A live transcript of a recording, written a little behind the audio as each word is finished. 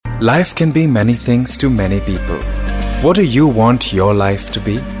Life can be many things to many people. What do you want your life to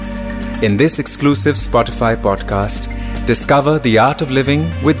be? In this exclusive Spotify podcast, discover the art of living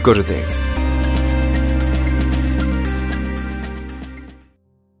with Gurudev.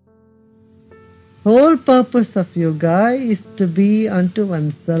 Whole purpose of yoga is to be unto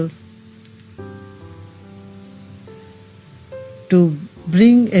oneself, to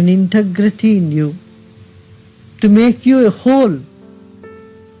bring an integrity in you, to make you a whole.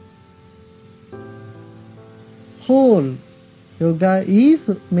 Whole. Yoga is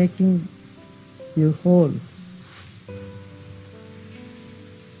making you whole.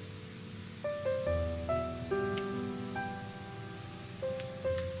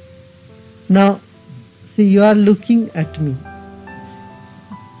 Now, see, you are looking at me.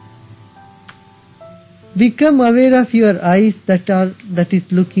 Become aware of your eyes that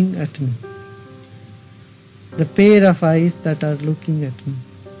is looking at me. The pair of eyes that are looking at me.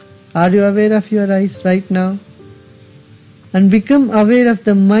 Are you aware of your eyes right now? And become aware of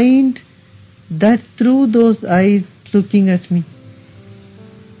the mind that through those eyes looking at me.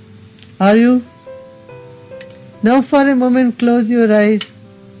 Are you? Now for a moment close your eyes.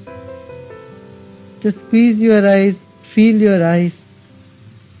 Just squeeze your eyes, feel your eyes.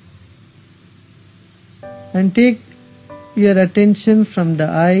 And take your attention from the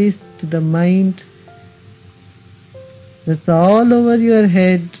eyes to the mind that's all over your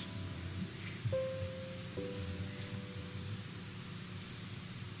head.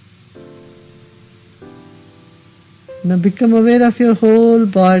 Now become aware of your whole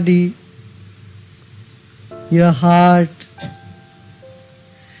body, your heart,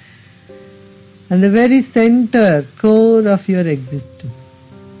 and the very center, core of your existence.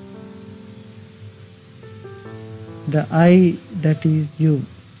 The I that is you.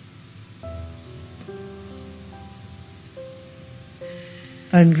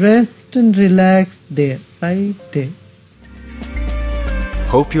 And rest and relax there, right there.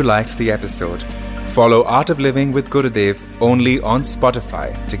 Hope you liked the episode. Follow Art of Living with Gurudev only on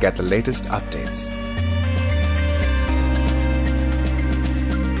Spotify to get the latest updates.